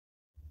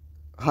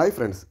Hi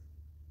friends,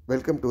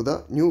 welcome to the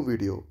new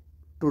video.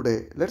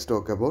 Today let's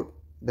talk about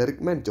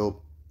Derrickman job,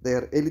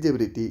 their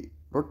eligibility,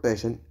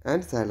 rotation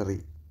and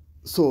salary.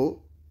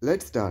 So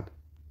let's start.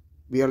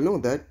 We all know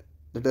that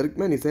the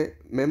Derrickman is a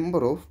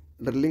member of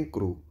drilling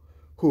crew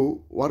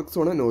who works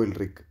on an oil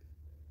rig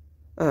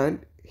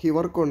and he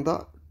works on the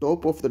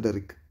top of the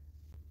derrick.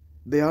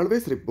 They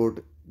always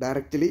report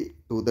directly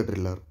to the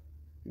driller,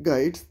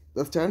 guides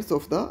the stance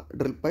of the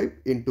drill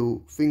pipe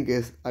into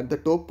fingers at the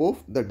top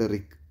of the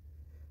derrick.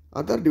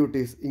 Other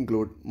duties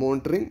include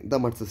monitoring the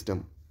mud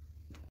system.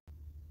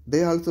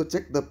 They also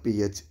check the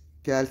pH,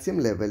 calcium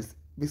levels,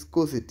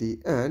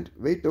 viscosity and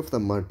weight of the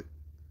mud,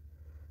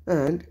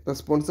 and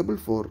responsible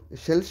for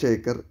shell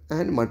shaker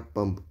and mud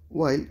pump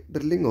while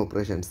drilling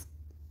operations.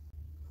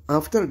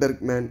 After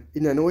Derrickman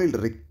in an oil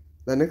rig,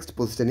 the next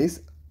position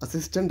is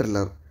assistant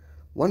driller.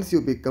 Once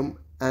you become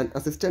an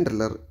assistant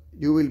driller,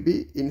 you will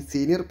be in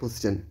senior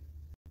position.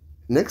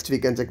 Next we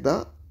can check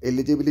the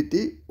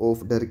eligibility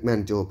of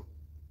Derrickman job.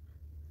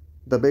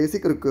 The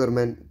basic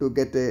requirement to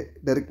get a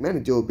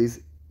Derrickman job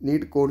is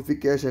need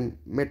qualification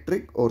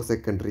metric or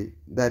secondary,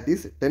 that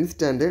is 10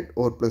 standard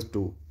or plus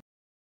 2.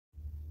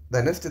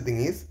 The next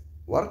thing is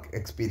work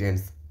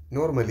experience.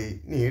 Normally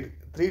need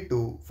 3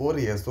 to 4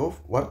 years of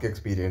work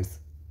experience.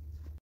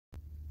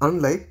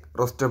 Unlike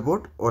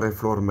rosterboard or a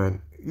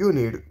floorman, you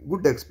need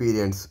good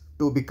experience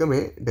to become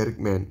a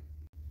Derrickman.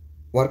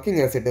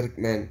 Working as a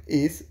Derrickman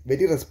is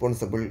very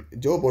responsible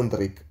job on the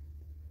rig.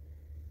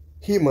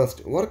 He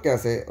must work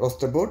as a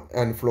rosterboard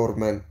and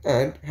floorman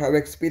and have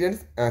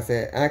experience as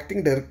a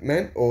acting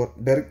Derrickman or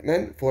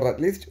Derrickman for at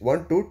least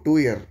 1 to 2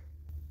 years.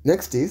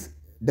 Next is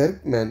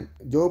Derrickman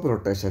job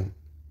rotation.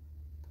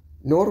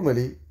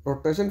 Normally,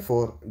 rotation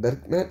for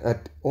Derrickman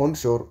at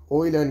onshore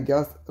oil and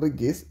gas rig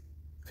is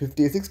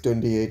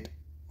 56-28,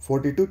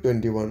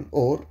 42-21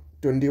 or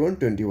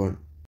 21-21.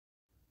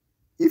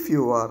 If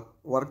you are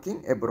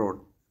working abroad,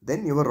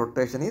 then your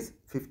rotation is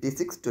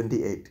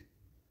 56-28.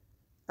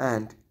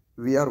 And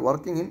we are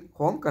working in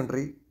home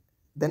country,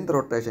 then the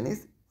rotation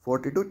is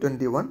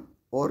 42-21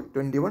 or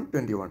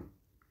 21-21.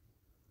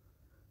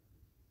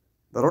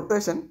 The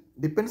rotation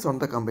depends on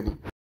the company.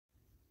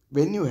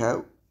 When you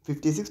have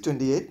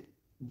 56-28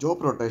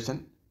 job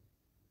rotation,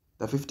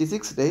 the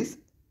 56 days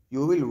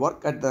you will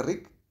work at the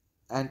rig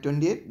and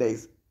 28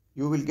 days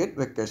you will get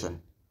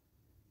vacation.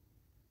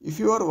 If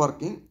you are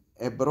working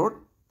abroad,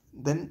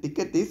 then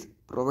ticket is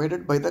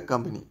provided by the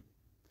company.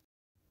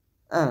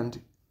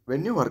 And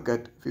when you work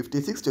at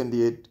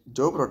 56-28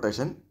 job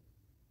rotation,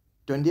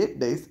 28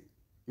 days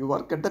you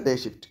work at the day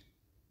shift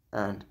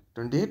and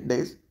 28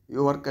 days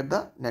you work at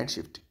the night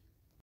shift.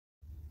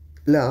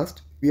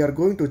 Last, we are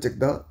going to check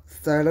the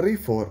salary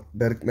for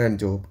Derrickman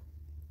job.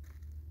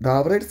 The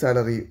average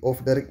salary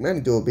of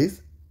Derrickman job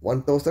is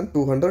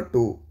 $1,200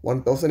 to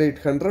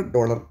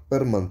 $1,800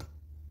 per month.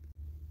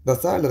 The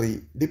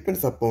salary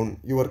depends upon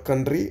your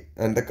country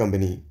and the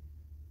company.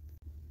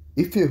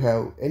 If you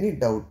have any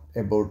doubt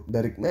about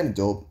Derrickman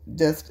job,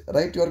 just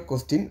write your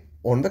question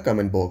on the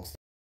comment box.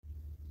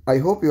 I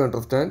hope you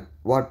understand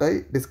what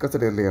I discussed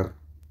earlier.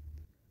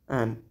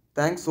 And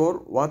thanks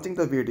for watching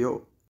the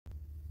video.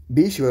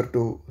 Be sure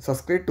to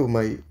subscribe to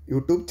my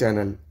YouTube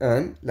channel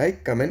and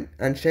like, comment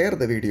and share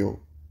the video.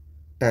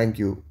 Thank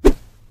you.